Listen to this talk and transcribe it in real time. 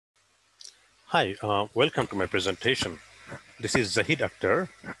Hi, welcome to my presentation. This is Zahid Akter,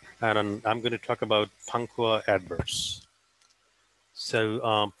 and I'm going to talk about Pangkhua adverbs. So,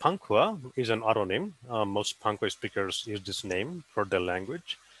 Pangkhua is an autonym. Most Pangkhua speakers use this name for their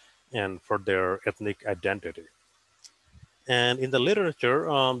language and for their ethnic identity. And in the literature,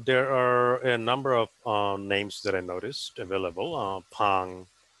 there are a number of names that I noticed available: Pang,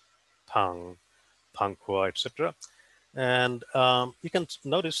 Pang, Pangkhua, etc. And you can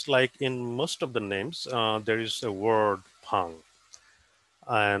notice, like in most of the names, there is a word Pang.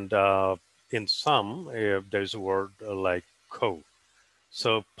 And in some, there is a word like ko.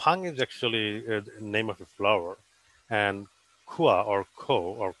 So Pang is actually the name of a flower, and Kua or ko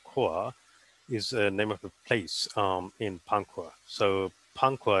or Kua is a name of a place in Pangkhua. So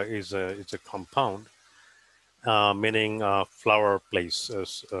Pangkhua is a compound meaning flower place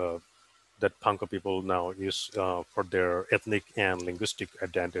that Pangkhua people now use for their ethnic and linguistic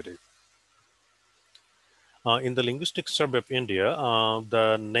identity. In the linguistic survey of India,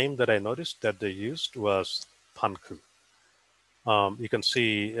 the name that I noticed that they used was Pankhu. You can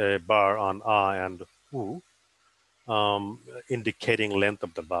see a bar on A and U, indicating length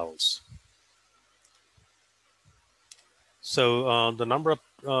of the vowels. So the number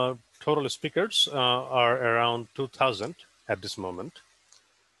of total speakers are around 2,000 at this moment.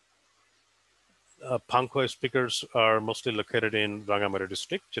 Pangkhua speakers are mostly located in Rangamati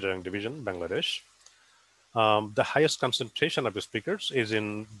district, Chittagong division, Bangladesh. The highest concentration of the speakers is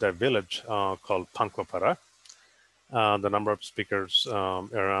in the village called Pangkhwapara. The number of speakers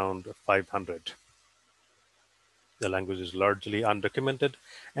around 500. The language is largely undocumented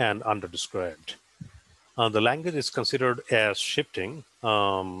and underdescribed. The language is considered as shifting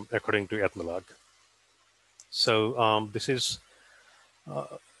according to ethnologue. So this is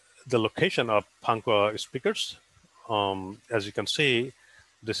the location of Pangkhua speakers. As you can see,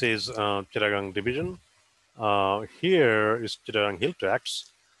 this is Chittagong division. Here is Chittagong Hill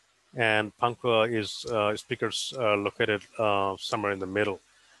Tracts, and Pangkhua is speakers located somewhere in the middle.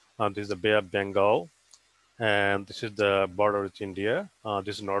 This is the Bay of Bengal, and this is the border with India.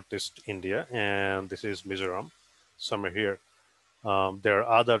 This is Northeast India, and this is Mizoram, somewhere here. There are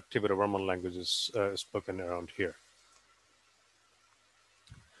other Tibeto-Burman languages spoken around here.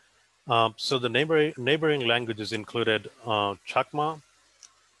 So the neighboring languages included Chakma,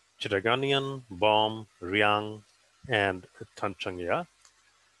 Chittagonian, Bom, Riang, and Tanchangya.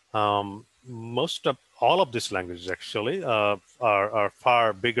 Most of all of these languages actually are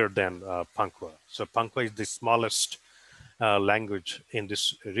far bigger than Pangkhua. So Pangkhua is the smallest language in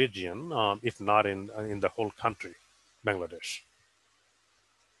this region, if not in the whole country, Bangladesh.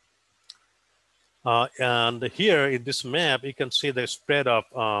 And here in this map, you can see the spread of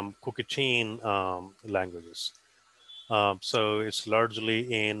Kuki-Chin languages. So it's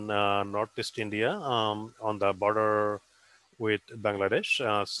largely in Northeast India on the border with Bangladesh,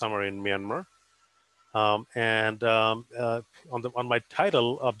 somewhere in Myanmar. On my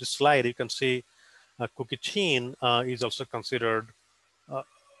title of this slide, you can see Kuki-Chin is also considered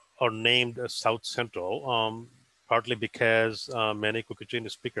or named South Central, partly because many Kuki-Chin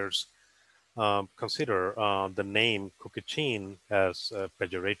speakers consider the name Kuki-Chin as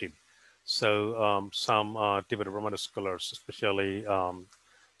pejorative. So some Tibeto-Burman scholars, especially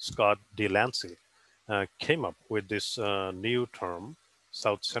Scott D. Lancey, came up with this new term,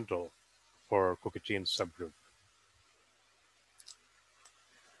 South Central, for Kuki-Chin subgroup.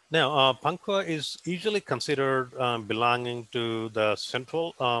 Now, Pangkhua is usually considered belonging to the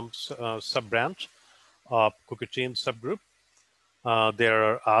central sub-branch of Kuki-Chin subgroup. There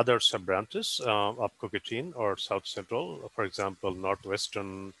are other sub-branches of Kuki-Chin or South Central, for example,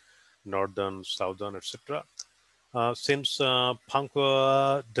 Northwestern, Northern, Southern, etc. Since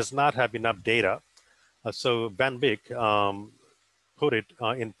Pangkhua does not have enough data, so Van Beek put it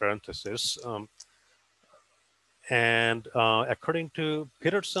in parentheses. And according to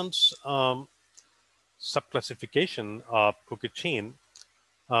Peterson's subclassification of Kuki-Chin,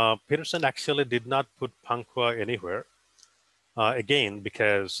 Peterson actually did not put Pangkhua anywhere. Again,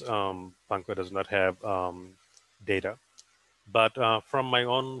 because Pangkhua does not have data. But from my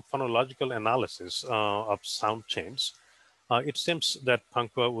own phonological analysis of sound chains, it seems that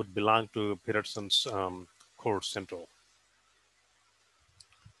Pangkhua would belong to Peterson's core central.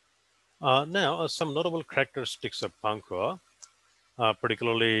 Now, some notable characteristics of Pangkhua,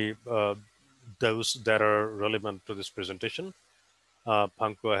 particularly those that are relevant to this presentation.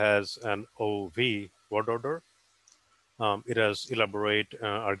 Pangkhua has an OV word order. It has elaborate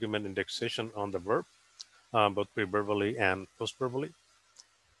argument indexation on the verb, both pre-verbally and post-verbally.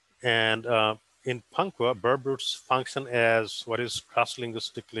 And in Pangkhua, verb roots function as what is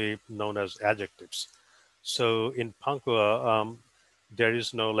cross-linguistically known as adjectives. So in Pangkhua, there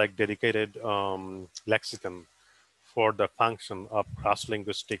is no like dedicated lexicon for the function of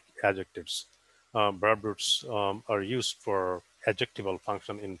cross-linguistic adjectives. Verb roots are used for adjectival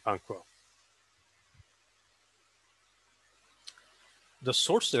function in Pangkhua. The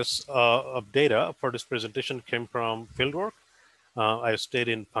sources of data for this presentation came from fieldwork. I stayed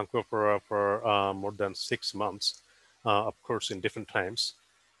in Pangkhua for more than 6 months, of course, in different times.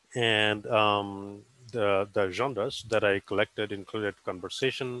 And the genres that I collected included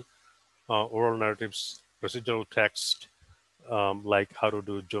conversation, oral narratives, procedural text, like how to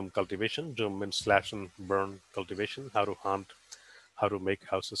do zoom cultivation. Zoom means slash and burn cultivation, how to hunt, how to make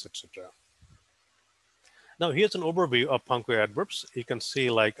houses, etc. Now here's an overview of Pangkhua adverbs. You can see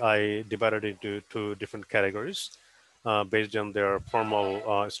like I divided into 2 different categories based on their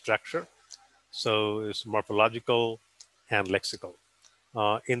formal structure. So it's morphological and lexical.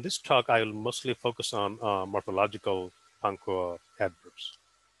 In this talk, I will mostly focus on morphological Pangkhua adverbs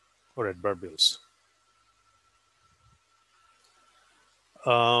or adverbials.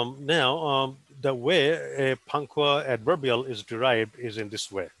 The way a Pangkhua adverbial is derived is in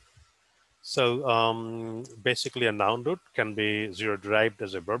this way. So basically a noun root can be zero derived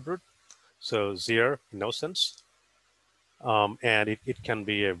as a verb root. So zero, innocence. And it can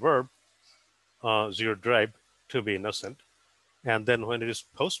be a verb, zero derived, to be innocent. And then when it is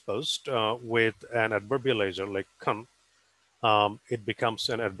postposed with an adverbializer like kan, it becomes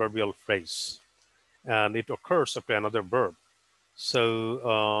an adverbial phrase. And it occurs after another verb.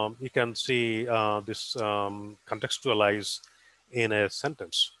 So you can see this contextualized in a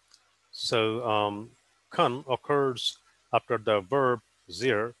sentence. So kan occurs after the verb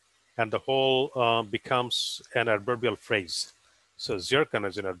zir, and the whole becomes an adverbial phrase. So zirkan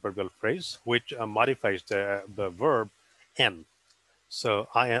is an adverbial phrase which modifies the verb en. So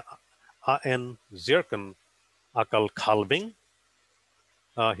en zirkan akal kalbing.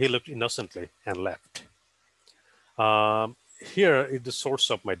 He looked innocently and left. Here is the source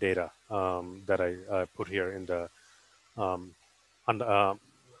of my data that I put here in the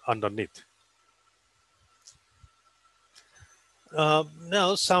underneath.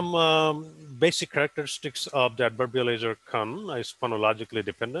 Now, some basic characteristics of the adverbializer kan is phonologically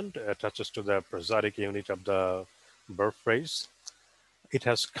dependent, attaches to the prosodic unit of the verb phrase. It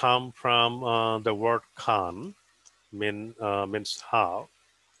has come from the word kan, means how.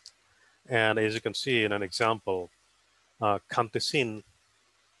 And as you can see in an example, kantisin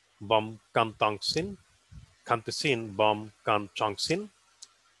bom kan tongsin, kantisin bom kan chongsin.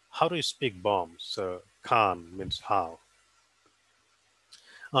 How do you speak bom? So kan means how.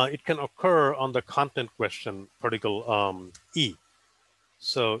 It can occur on the content question, particle E.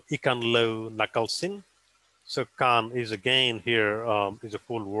 So ikan lo nakalsin. So kan is again here is a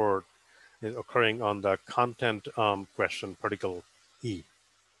full word is occurring on the content question, particle E.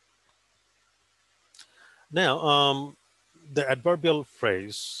 Now, the adverbial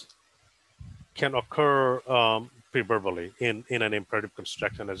phrase can occur preverbally in an imperative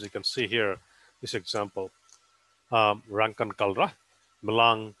construction, as you can see here, this example. Rangkan kalra,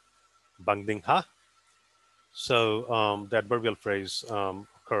 melang bangding ha. So the adverbial phrase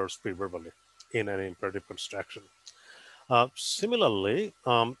occurs preverbally in an imperative construction. Similarly,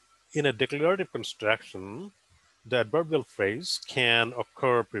 in a declarative construction, the adverbial phrase can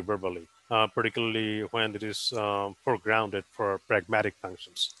occur preverbally, particularly when it is foregrounded for pragmatic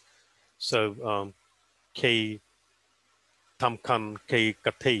functions. So, kei tamkan kei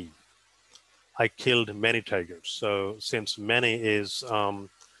katei, I killed many tigers. So since many is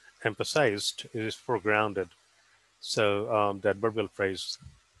emphasized, it is foregrounded. So the adverbial phrase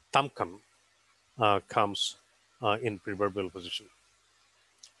tamkan comes in preverbal position.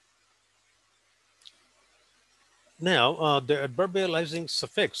 Now, the adverbializing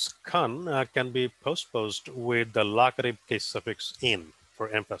suffix kan can be postposed with the locative case suffix in for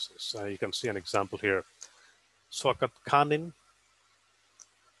emphasis. You can see an example here. Swakat kanin.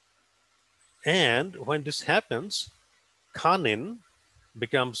 And when this happens, kanin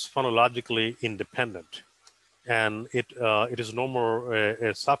becomes phonologically independent. And it is no more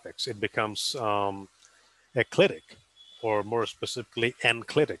a suffix. It becomes eclectic, or more specifically,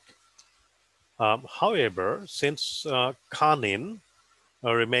 enclitic. However, since kanin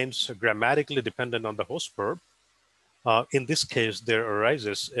remains grammatically dependent on the host verb, in this case, there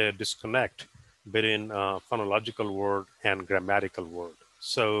arises a disconnect between phonological word and grammatical word.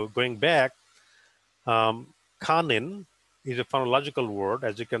 So going back, kanin is a phonological word,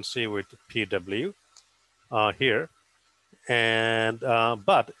 as you can see with PW here. And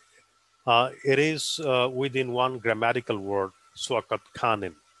but It is within one grammatical word, swakat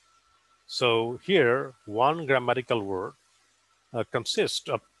kanin. So here, one grammatical word consists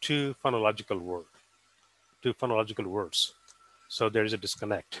of two phonological words. So there is a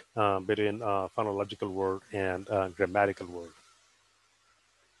disconnect between phonological word and grammatical word.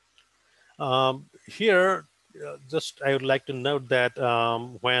 Here, just I would like to note that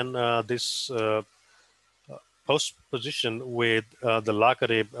when this postposition with the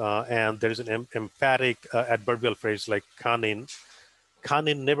locative and there is an emphatic adverbial phrase like kanin,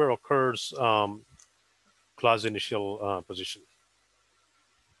 kanin never occurs clause initial position.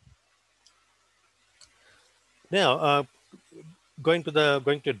 Now, going to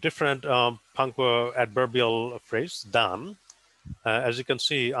a different Pangkhua adverbial phrase, dan. As you can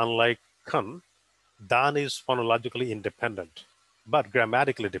see, unlike kan, dan is phonologically independent, but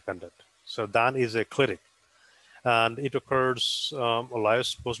grammatically dependent. So dan is a clitic, and it occurs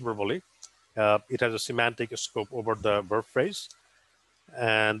alias postverbally. It has a semantic scope over the verb phrase.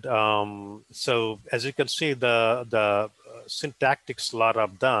 And so as you can see, the syntactic slot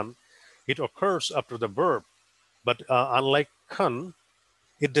of dan, it occurs after the verb, but unlike kan,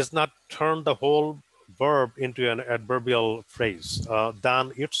 it does not turn the whole verb into an adverbial phrase.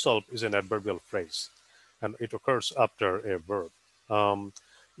 Dan itself is an adverbial phrase, and it occurs after a verb.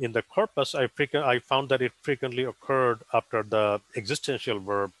 In the corpus, I found that it frequently occurred after the existential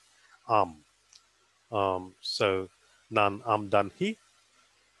verb so nan dan he.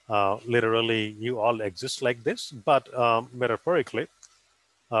 Literally, you all exist like this, but metaphorically,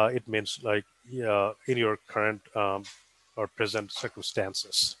 it means like in your current or present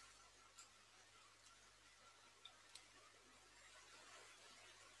circumstances.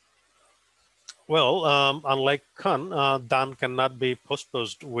 Well, unlike kan, dan cannot be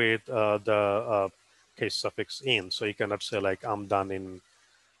postposed with the case suffix in. So you cannot say like am dan in,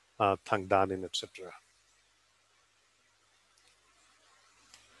 thang dan in, etc.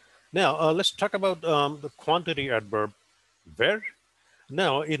 Now, let's talk about the quantity adverb where.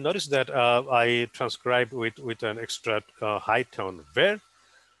 Now, you notice that I transcribed with an extra high tone where,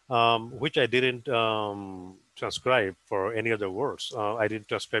 which I didn't transcribe for any other words. I didn't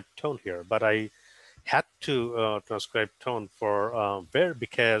transcribe tone here, but I had to transcribe tone for where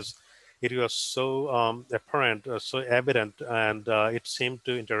because it was so apparent, so evident, and it seemed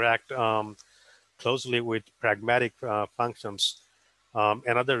to interact closely with pragmatic functions.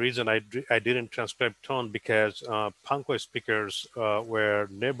 Another reason I didn't transcribe tone because Pangkhua speakers were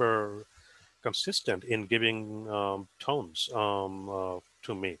never consistent in giving tones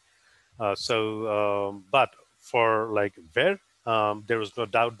to me. But for like ver, there was no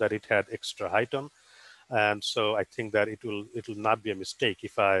doubt that it had extra high tone. And so I think that it will not be a mistake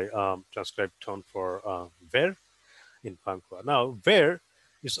if I transcribe tone for ver in Pangkhua. Now, ver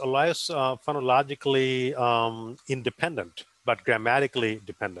is always phonologically independent, but grammatically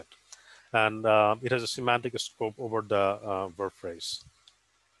dependent. And it has a semantic scope over the verb phrase.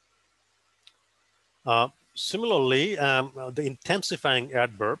 Similarly, the intensifying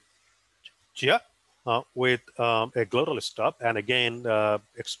adverb, chia, with a glottal stop, and again,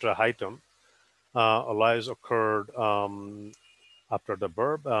 extra high tone, always occurred after the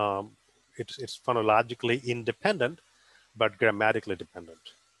verb. It's phonologically independent, but grammatically dependent.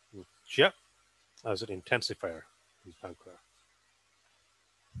 Chia as an intensifier in Pangkhua.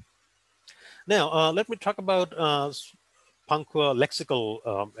 Now, let me talk about Pangkhua lexical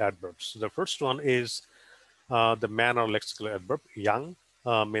adverbs. The first one is the manner lexical adverb, yang,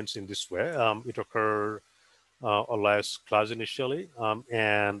 means in this way. It occurs alias clause initially,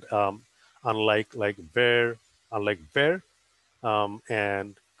 and unlike ver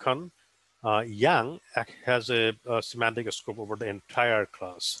and kan, yang has a semantic scope over the entire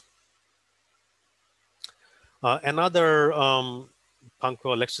clause. Another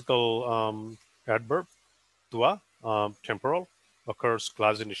Pangkhua lexical adverb, tua, temporal, occurs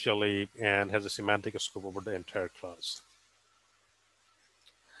clause initially and has a semantic scope over the entire clause.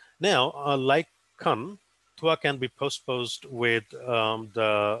 Now, like kan, tua can be postposed with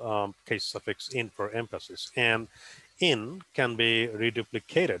the case suffix in for emphasis, and in can be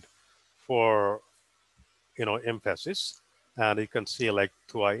reduplicated for emphasis. And you can see like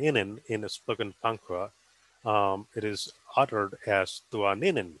tua inin in a spoken Pangkhua, it is uttered as tua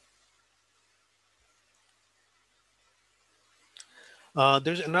ninin.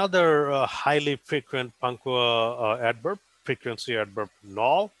 There's another highly frequent Pangkhua adverb, frequency adverb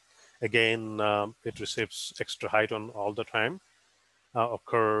null. Again, it receives extra high tone all the time,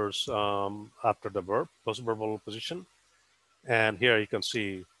 occurs after the verb, postverbal position. And here you can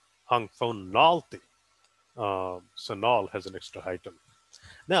see hung phone nolti. So null has an extra high tone.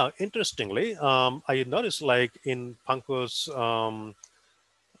 Now, interestingly, I noticed like in Pangkhua's,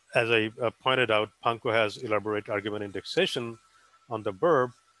 as I pointed out, Pangkhua has elaborate argument indexation on the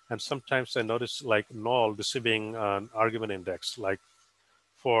verb, and sometimes I notice like null receiving an argument index, like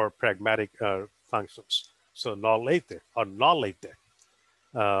for pragmatic functions. So null late or null late.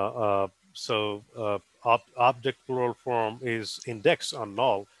 Object plural form is indexed on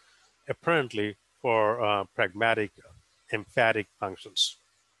null, apparently for pragmatic emphatic functions.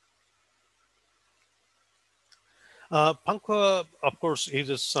 Pangkhua, of course,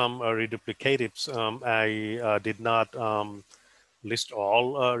 uses some reduplicatives. I did not list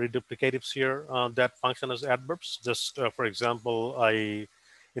all reduplicatives here that function as adverbs. Just for example, I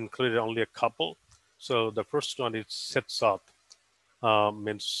included only a couple. So the first one is sets up,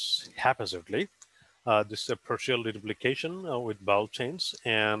 means haphazardly. This is a partial reduplication with vowel chains,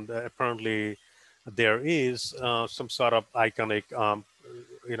 and apparently there is some sort of iconic,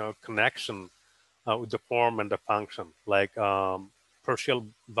 connection with the form and the function, like partial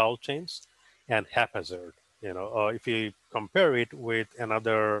vowel chains and haphazard. If you compare it with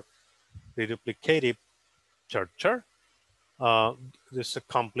another reduplicative structure, this is a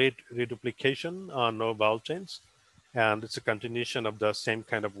complete reduplication, no vowel chains, and it's a continuation of the same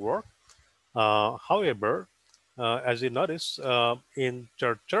kind of work. However, as you notice, in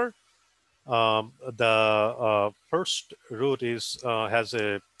Churcher, the first root is has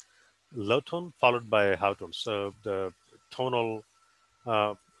a low tone followed by a high tone. So the tonal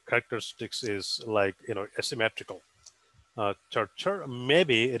characteristics is like asymmetrical. Churcher,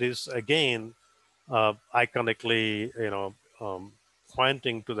 maybe it is again iconically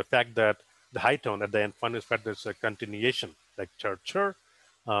pointing to the fact that the high tone at the end points that there's a continuation, like Churcher,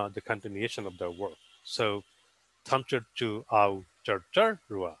 the continuation of the word. So Tamcher to au Churcher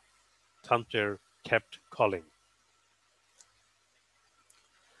rua. Tamcher kept calling.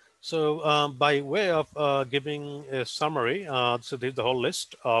 So by way of giving a summary, so there's the whole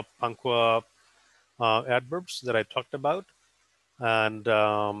list of Pangkhua adverbs that I talked about. And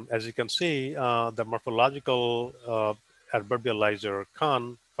as you can see, the morphological adverbializer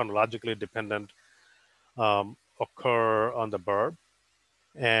can phonologically dependent occur on the verb,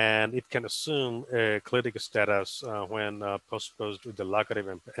 and it can assume a clitic status when postposed with the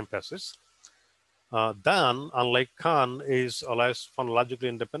locative emphasis. Dan, unlike can, is less phonologically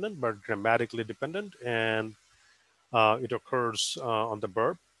independent but grammatically dependent, and it occurs on the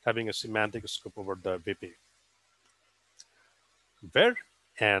verb, having a semantic scope over the VP. Ver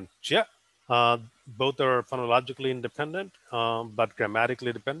and Chia, both are phonologically independent, but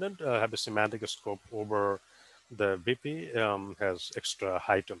grammatically dependent, have a semantic scope over the VP, has extra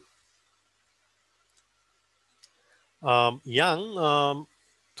heighten. Yang,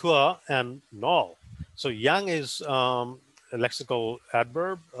 tua, and null. So yang is a lexical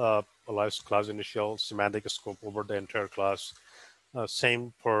adverb, allows class initial semantic scope over the entire class.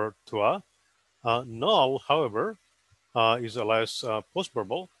 Same for tua. Null, however, is allows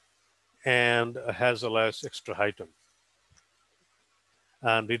postverbal and has a less extra heighten.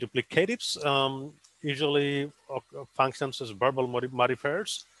 And reduplicatives usually functions as verbal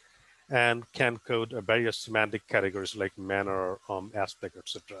modifiers and can code various semantic categories like manner, aspect,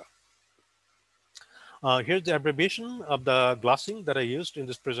 etc. Here's the abbreviation of the glossing that I used in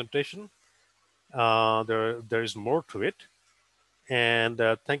this presentation. There is more to it. And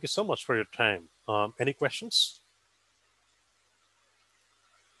thank you so much for your time. Any questions?